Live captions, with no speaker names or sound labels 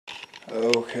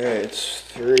Okay, it's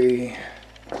 13.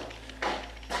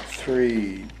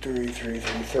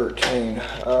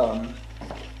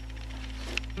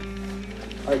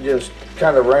 I just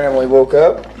kind of randomly woke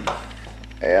up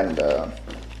and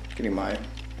getting my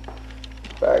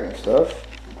bag and stuff.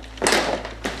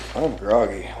 I'm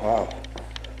groggy, wow.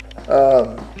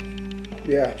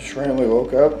 Yeah, just randomly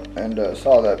woke up and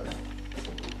saw that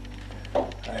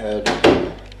I had,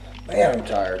 man, I'm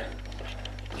tired.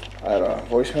 I had a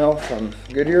voicemail from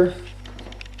Goodyear,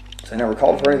 so I never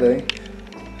called for anything,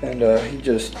 and he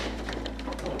just,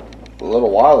 a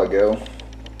little while ago,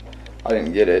 I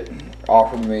didn't get it,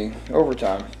 offered me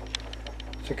overtime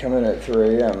to come in at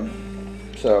 3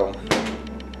 a.m. So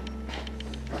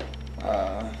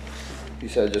he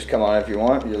said just come on if you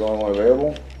want, you're the only one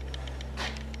available.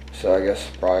 So I guess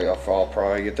I'll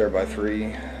probably get there by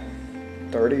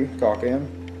 3:30, clock in.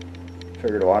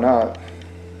 Figured why not?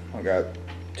 I got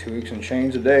 2 weeks and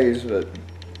change of days, but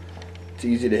it's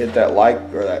easy to hit that like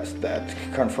or that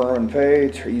confirm and pay.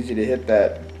 It's easy to hit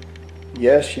that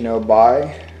yes,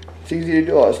 buy. It's easy to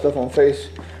do a lot of stuff on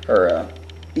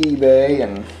eBay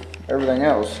and everything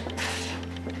else.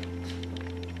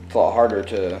 It's a lot harder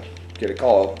to get a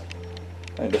call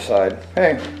and decide,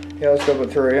 hey, yeah, let's go up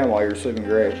at 3 a.m. while you're sleeping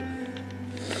great.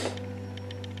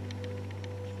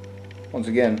 Once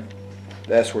again,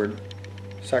 the S word,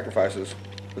 sacrifices.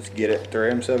 Let's get it. 3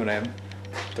 a.m., 7 a.m.,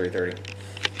 3:30.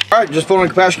 All right, just pulling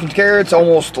compassion care. It's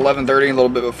almost 11:30, a little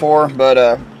bit before,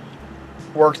 but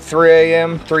worked 3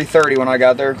 a.m., 3:30 when I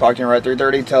got there. Clocked in right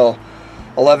 3:30 till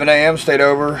 11 a.m. Stayed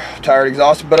over, tired,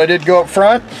 exhausted, but I did go up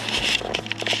front.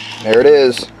 There it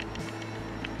is.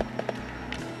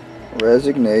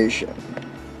 Resignation.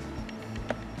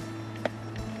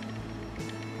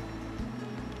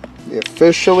 The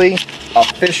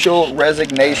official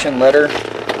resignation letter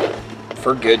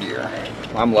for Goodyear.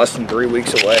 I'm less than 3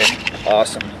 weeks away.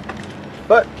 Awesome.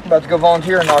 But about to go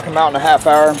volunteer and knock him out in a half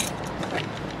hour.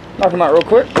 Knock him out real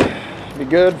quick. Be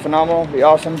good, phenomenal, be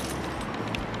awesome.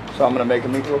 So I'm gonna make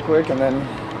him eat real quick and then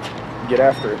get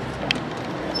after it.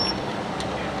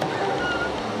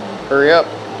 Hurry up.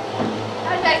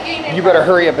 You better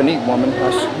hurry up and eat, woman.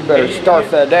 You better starve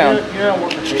that down. You're not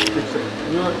working Facebook.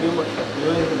 You want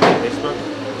Facebook?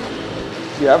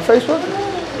 You have Facebook?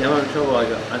 Yeah, I'm in trouble. I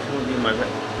told you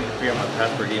figure out my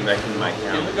password, getting back into my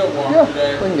account.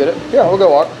 Yeah, we can get it. Yeah, we'll go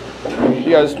walk.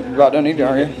 You guys about done eating,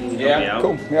 aren't you? Yeah.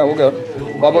 Cool. Yeah, we'll go.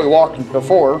 Well, we walk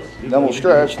before, then we'll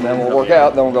stretch, and then we'll work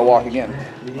out, then we'll go walk again.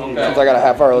 Okay. Since I got a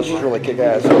half hour, let's just really kick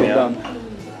ass. So we're done.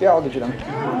 Yeah, I'll get you done.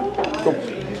 Cool.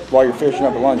 While you're finishing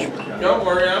up at lunch. Don't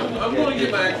worry, I'm going to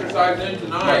get my exercise in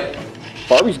tonight.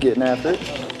 Barbie's getting after it.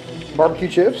 Barbecue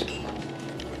chips.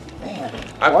 Man,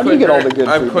 why do you quit get all the good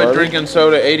I've food, quit Barbie? drinking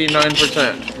soda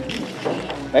 89%.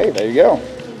 Hey, there you go.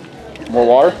 More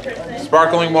water?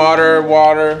 Sparkling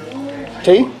water.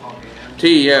 Tea?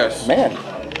 Tea, yes. Man,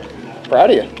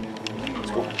 proud of you.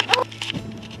 That's cool.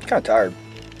 Kind of tired.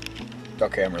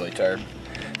 Okay, I'm really tired.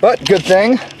 But good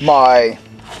thing, my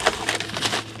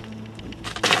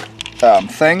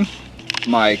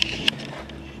my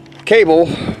cable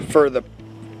for the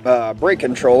brake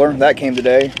controller, that came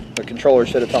today. The controller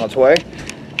said it's on its way.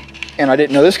 And I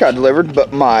didn't know this got delivered,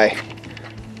 but my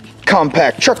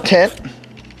compact truck tent.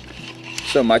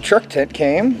 So my truck tent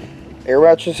came. Air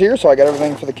ratchet is here, so I got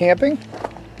everything for the camping.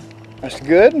 That's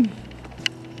good.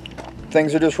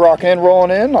 Things are just rocking in,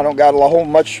 rolling in. I don't got a whole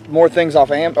much more things off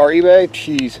eBay.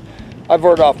 Jeez, I've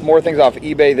ordered off more things off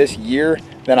eBay this year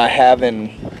than I have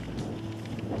in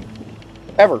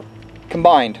ever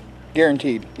combined,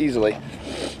 guaranteed, easily.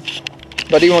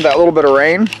 But even with that little bit of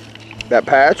rain, that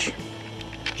patch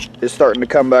is starting to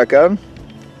come back up.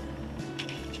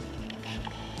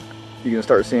 You can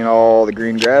start seeing all the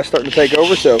green grass starting to take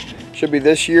over. So should be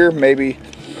this year, maybe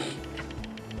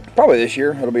probably this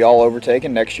year it'll be all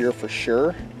overtaken. Next year for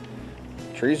sure.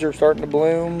 Trees are starting to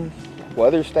bloom,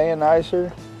 weather's staying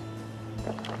nicer,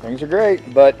 things are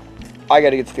great. But I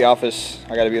got to get to the office.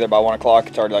 I got to be there by 1 o'clock.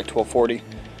 It's already like 12:40.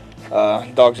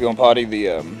 Dog's going potty.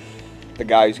 The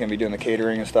guy who's gonna be doing the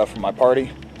catering and stuff for my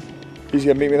party, he's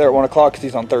gonna meet me there at 1 o'clock because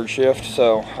he's on third shift.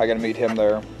 So I got to meet him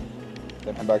there.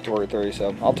 Then head back to work at 30.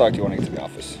 So I'll talk to you when I get to the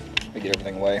office. I get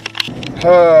everything away.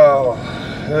 Oh,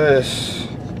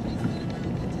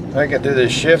 making through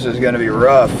this shift is gonna be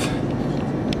rough.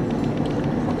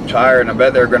 I'm tired, and I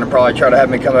bet they're gonna probably try to have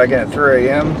me come back in at 3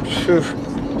 a.m.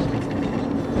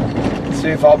 See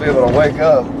if I'll be able to wake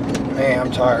up. Man,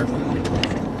 I'm tired.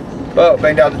 But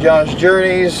banged out the John's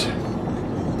Journeys,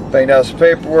 banged out some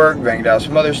paperwork, banged out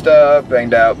some other stuff,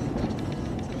 banged out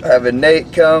having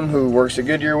Nate come, who works at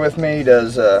Goodyear with me,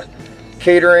 does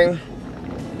catering.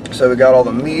 So we got all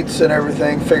the meats and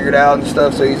everything figured out and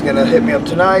stuff. So he's gonna hit me up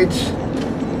tonight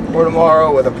or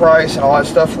tomorrow with a price and all that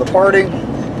stuff for the party.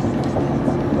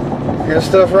 Get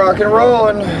stuff rock and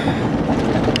rolling.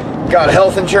 Got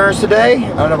health insurance today.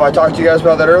 I don't know if I talked to you guys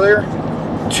about that earlier.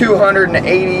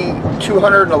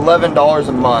 $211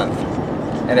 a month.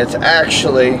 And it's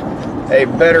actually a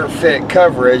better fit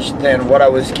coverage than what I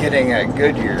was getting at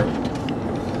Goodyear.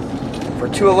 For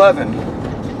 $211,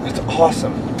 that's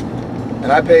awesome.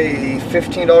 And I pay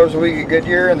 $15 a week at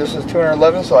Goodyear, and this is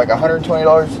 $211, so like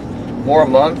 $120 more a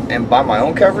month, and buy my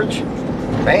own coverage.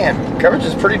 Man, coverage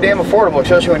is pretty damn affordable,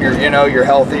 especially when you're, you know, you're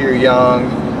healthy, you're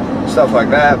young, stuff like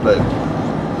that. But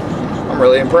I'm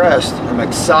really impressed. I'm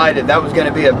excited. That was going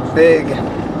to be a big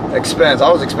expense. I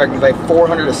was expecting to pay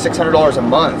 $400 to $600 a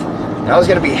month, and I was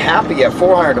going to be happy at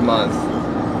 $400 a month.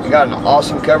 We got an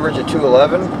awesome coverage at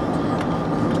 $211.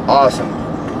 Awesome.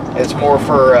 It's more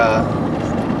for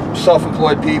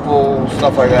self-employed people,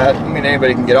 stuff like that. I mean,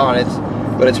 anybody can get on it,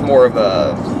 but it's more of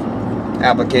a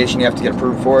application. You have to get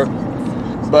approved for it.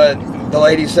 But the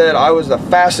lady said I was the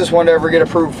fastest one to ever get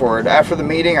approved for it. After the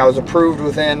meeting, I was approved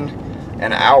within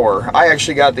an hour. I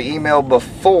actually got the email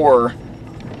before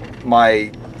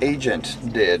my agent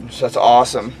did, so that's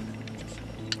awesome.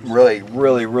 I'm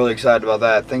really excited about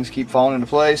that. Things keep falling into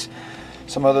place.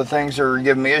 Some other things are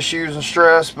giving me issues and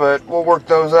stress, but we'll work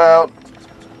those out.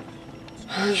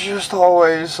 There's just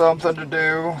always something to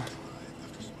do.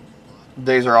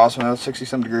 Days are awesome. It's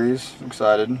 60-some degrees. I'm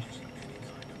excited.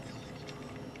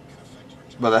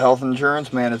 But the health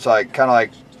insurance, man, it's like kind of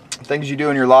like things you do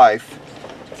in your life.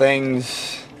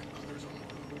 Things,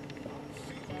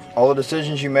 all the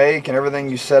decisions you make and everything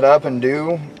you set up and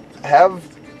do have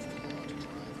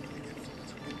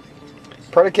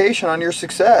predication on your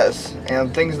success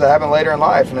and things that happen later in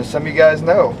life. And as some of you guys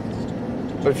know,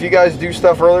 but if you guys do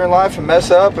stuff earlier in life and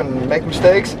mess up and make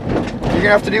mistakes, you're gonna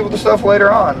have to deal with the stuff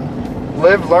later on.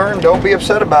 Live, learn, don't be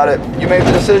upset about it. You made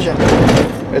the decision.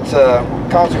 It's a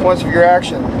consequence of your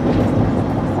action.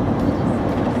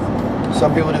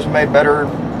 Some people just made better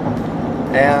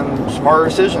and smarter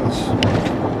decisions,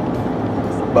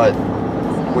 but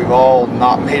we've all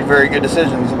not made very good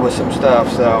decisions with some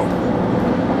stuff. So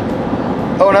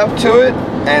own up to it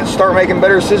and start making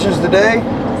better decisions today,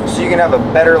 so you can have a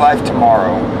better life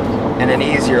tomorrow and an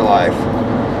easier life.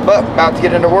 But about to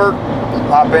get into work,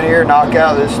 hop in here, knock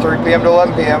out this 3 p.m. to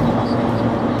 11 p.m.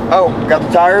 Oh, got the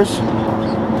tires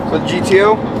with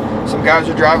GTO. Some guys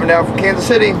are driving down from Kansas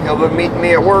City. They'll be meeting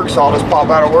me at work, so I'll just pop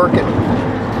out of work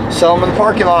and sell them in the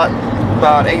parking lot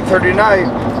about 8:30 tonight.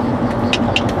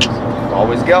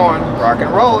 Always going, rocking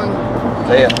and rolling.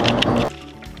 See ya.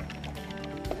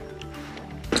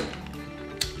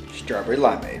 Strawberry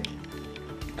limeade.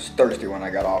 It's thirsty when I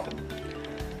got off at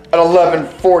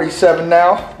 11:47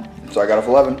 now. So I got off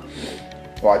 11.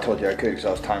 Well, I told you I could because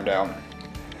I was timed out.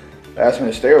 They asked me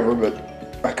to stay over, but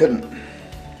I couldn't.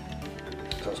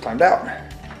 So I was timed out.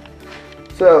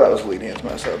 So that was leading into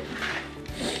mess up.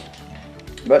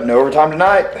 But no overtime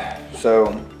tonight. So,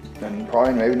 and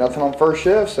probably maybe nothing on first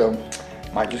shift. So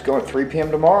might just go at 3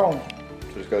 p.m. tomorrow.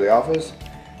 So just go to the office,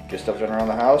 get stuff done around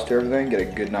the house, do everything, get a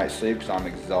good night's sleep because I'm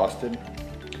exhausted,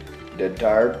 dead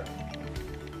tired.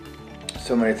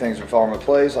 So many things are falling into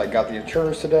place. I got the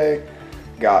insurance today,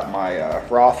 got my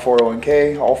Roth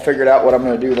 401k all figured out what I'm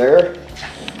going to do there.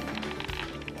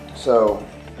 So,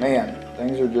 man,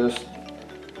 things are just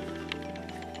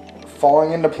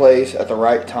falling into place at the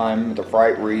right time, with the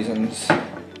right reasons.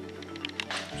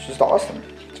 It's just awesome.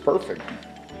 It's perfect.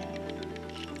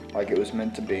 Like it was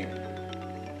meant to be.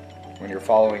 When you're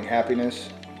following happiness,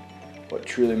 what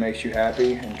truly makes you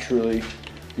happy and truly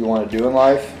you want to do in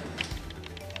life,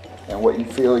 and what you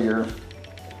feel your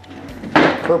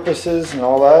purpose is and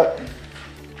all that,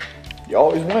 you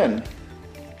always win.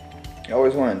 You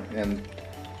always win. And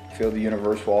I feel the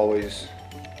universe will always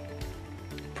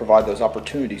provide those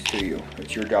opportunities to you.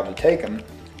 It's your job to take them.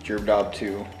 It's your job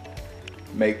to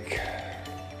make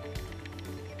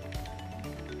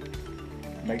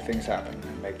things happen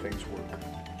and make things work.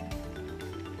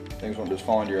 Things won't just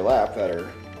fall into your lap that are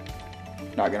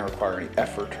not going to require any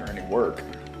effort or any work,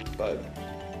 but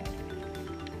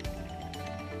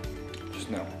just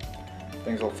know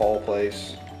things will fall in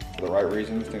place for the right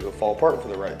reasons. Things will fall apart for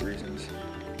the right reasons.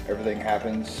 Everything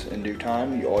happens in due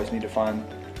time. You always need to find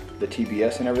the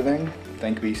TBS in everything.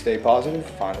 Think, be, stay positive.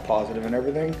 Find the positive in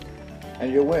everything,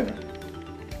 and you'll win.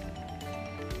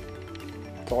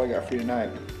 That's all I got for you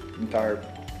tonight. I'm tired.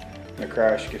 I'm gonna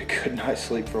crash, get a good night's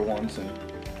sleep for once, and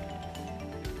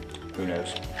who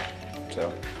knows.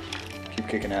 So, keep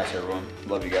kicking ass, everyone.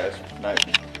 Love you guys.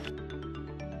 Night.